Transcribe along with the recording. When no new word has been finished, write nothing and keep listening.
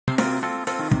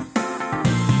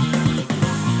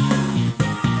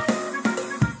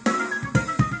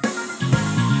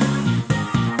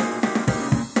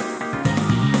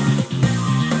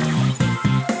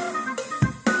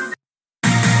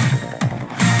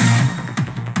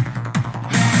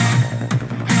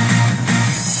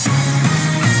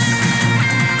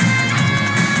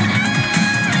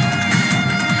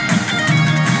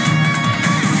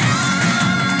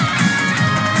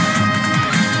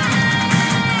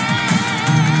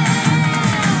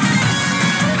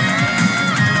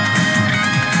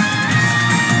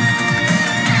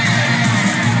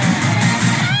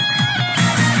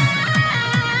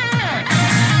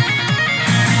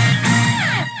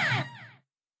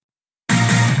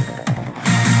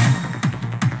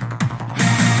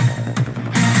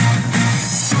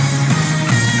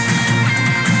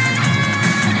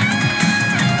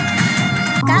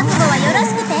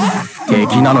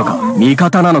敵なのか味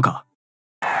方なのか。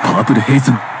パープルヘイ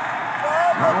ズの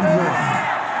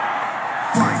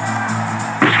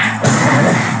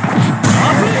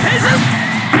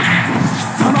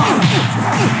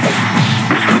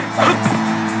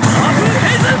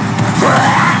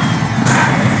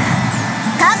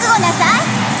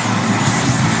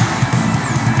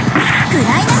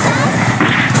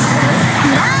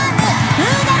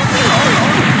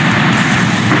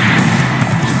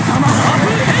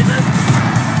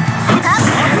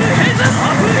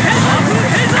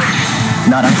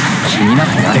なら君な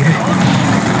らやれる。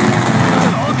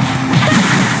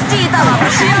ジータは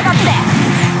しやがって。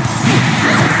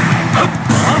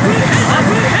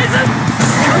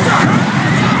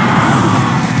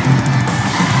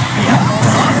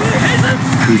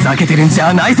ふざけてるんじ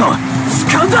ゃないぞ。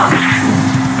掴んだ。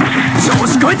調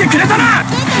子こいてくれたな。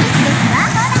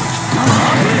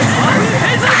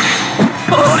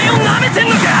俺を舐めてん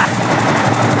のか。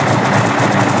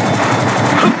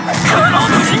この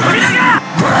チンピラが。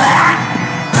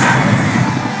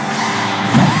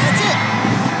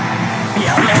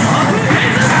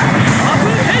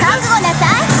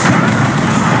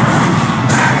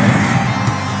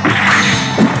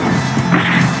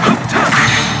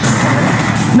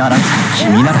なら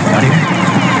君ならやれる。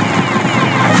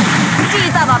ジ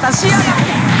ータバタしやがって。こ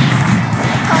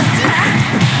っちは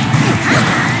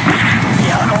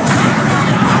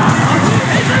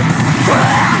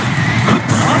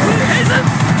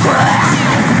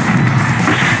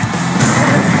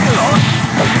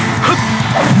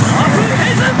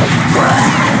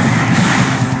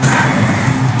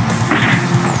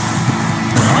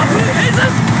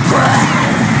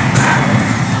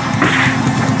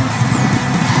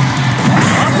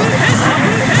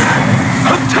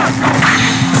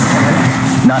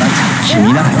なら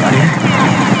君ならやれる。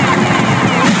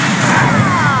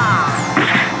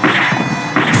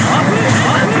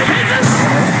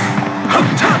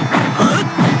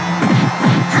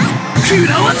食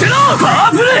らわせろ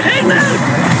パープルヘイズ。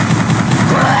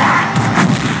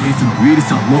ヘイズのウイル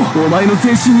スはもうお前の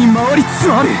全身に回りつ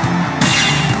つある。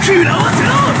食らわせ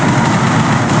ろ。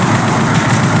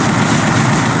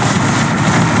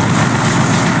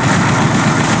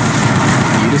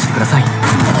許してください。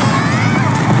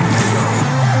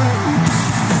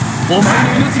お前の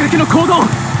命がけの行動、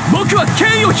僕は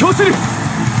敬意を表する。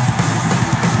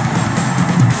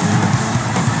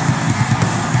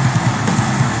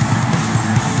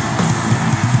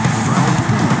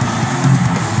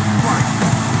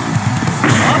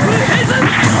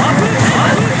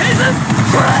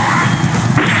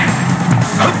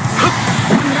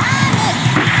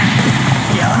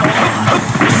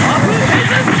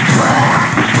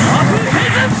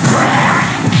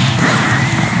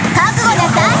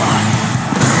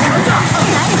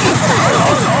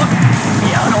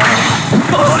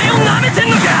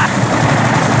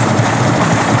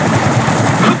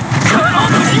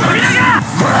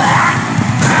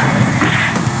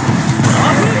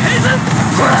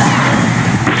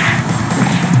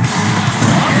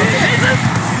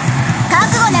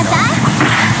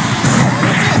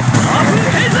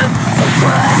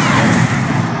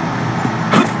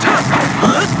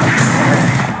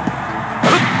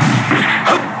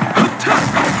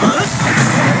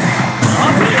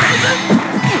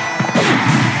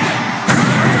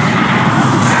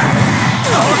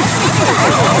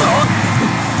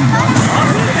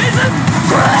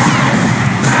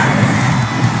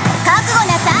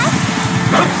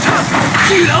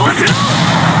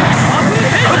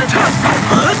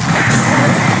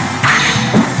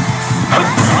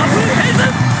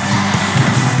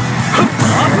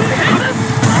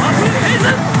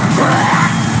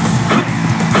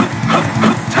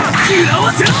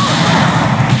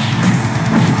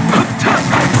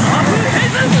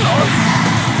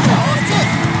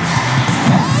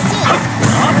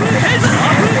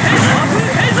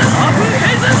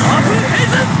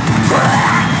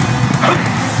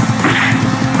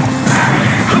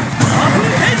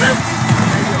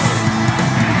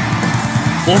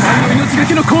お前の命が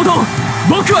けの行動、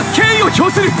僕は敬意を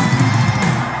表する。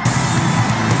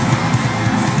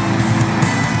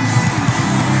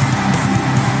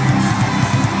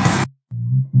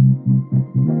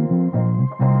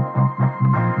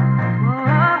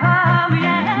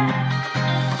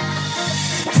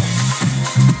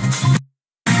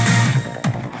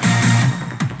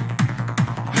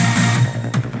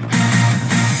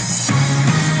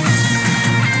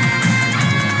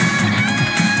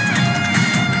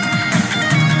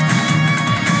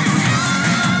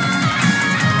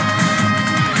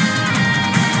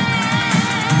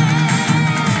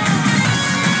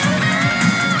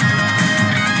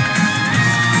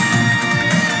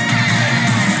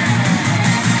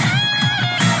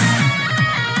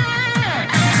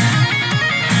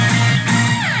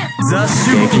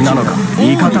敵なのか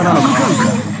味方なのか。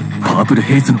パープル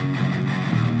ヘイズのそ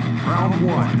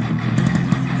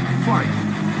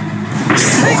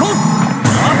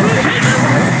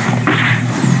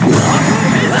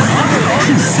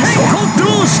こ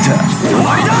どうした？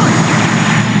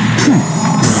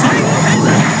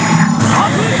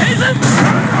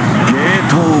ゲー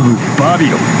トオブバビ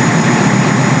ロン。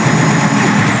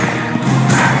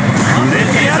触れ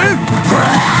てやる。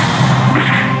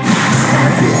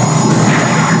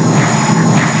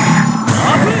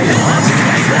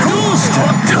どうしたわ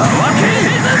け？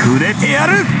触れてや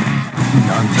る。なん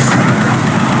て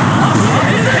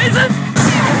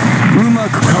うま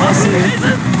くかわせ。触れて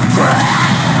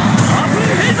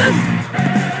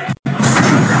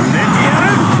やる。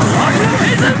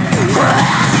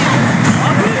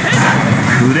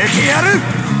触れてやる。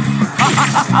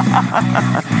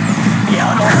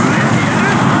やろう。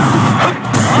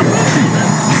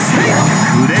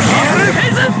触れてやる。触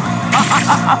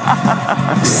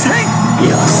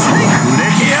れ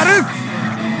てやる。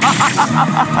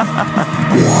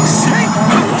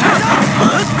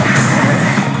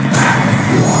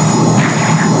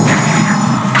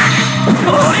俺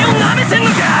を舐めてんの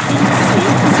か。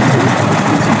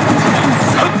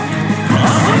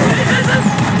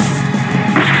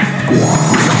調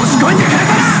子こいてくれた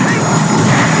な。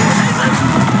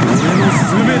俺の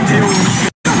全てを見せ。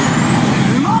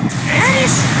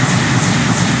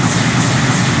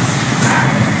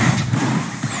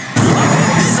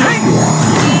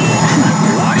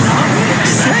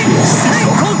そ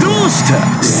こどうした？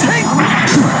触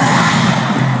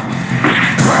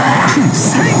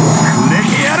れ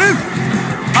てやる。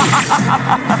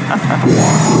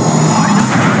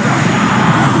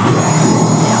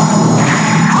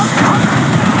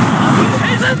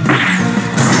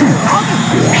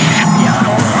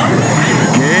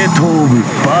ゲートオブ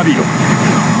バビロン。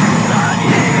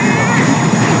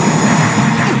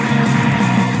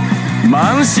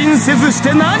慢心せずし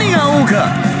て何が王か。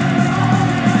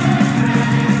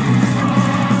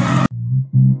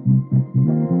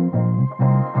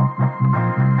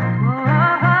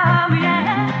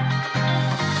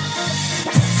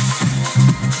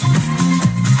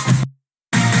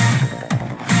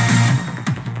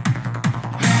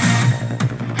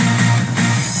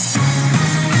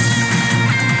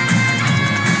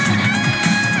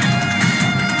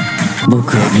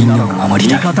僕はみんなの守り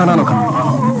だ。味方なのか。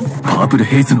パープル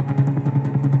ヘイズの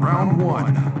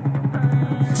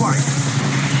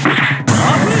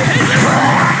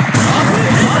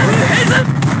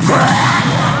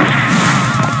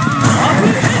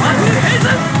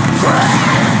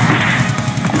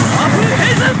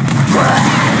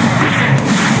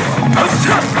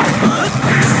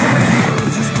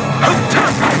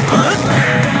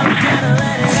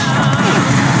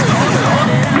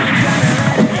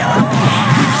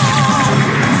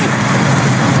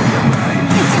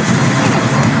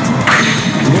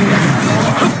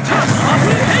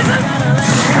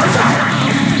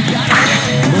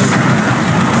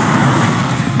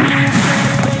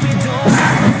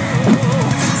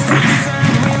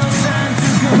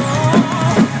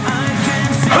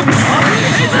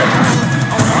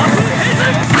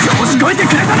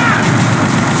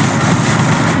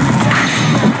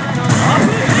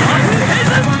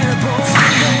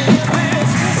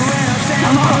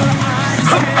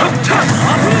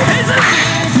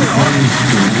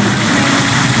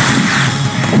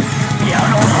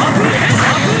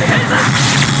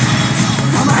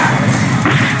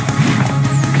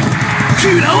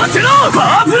食らわせろ。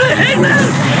パープルヘイズ。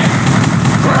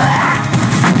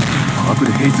パープ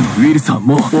ルヘイズのウイルスは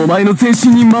もうお前の全身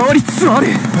に回りつつある。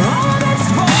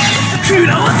食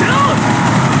らわせろ。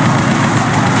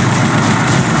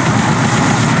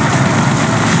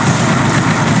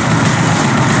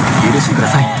許してくだ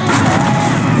さい。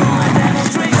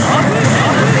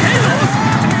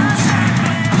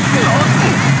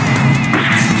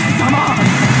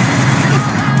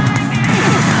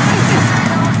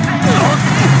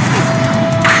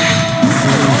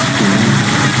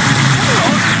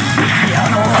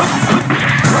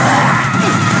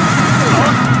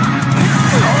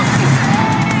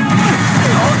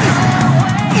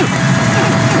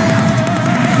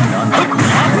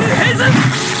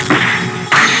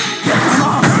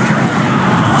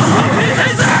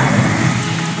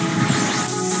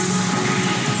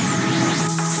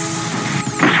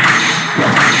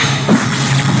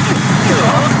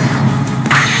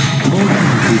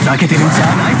ふざけてるんじゃ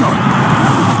ないぞ。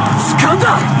掴ん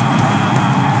だ。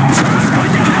調子こい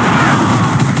てくれたな。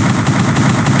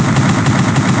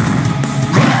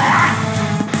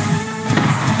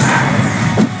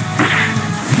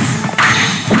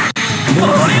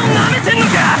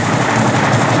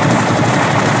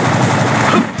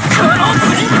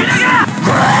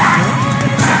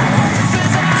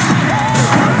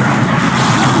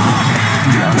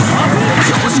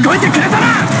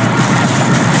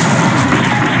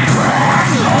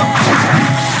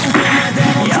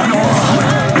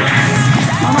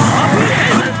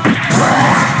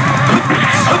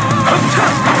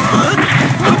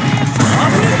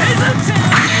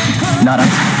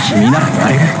君ならや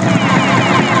れる。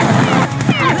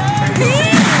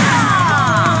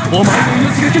お前の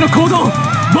命がけの行動、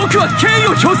僕は敬意を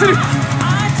表する。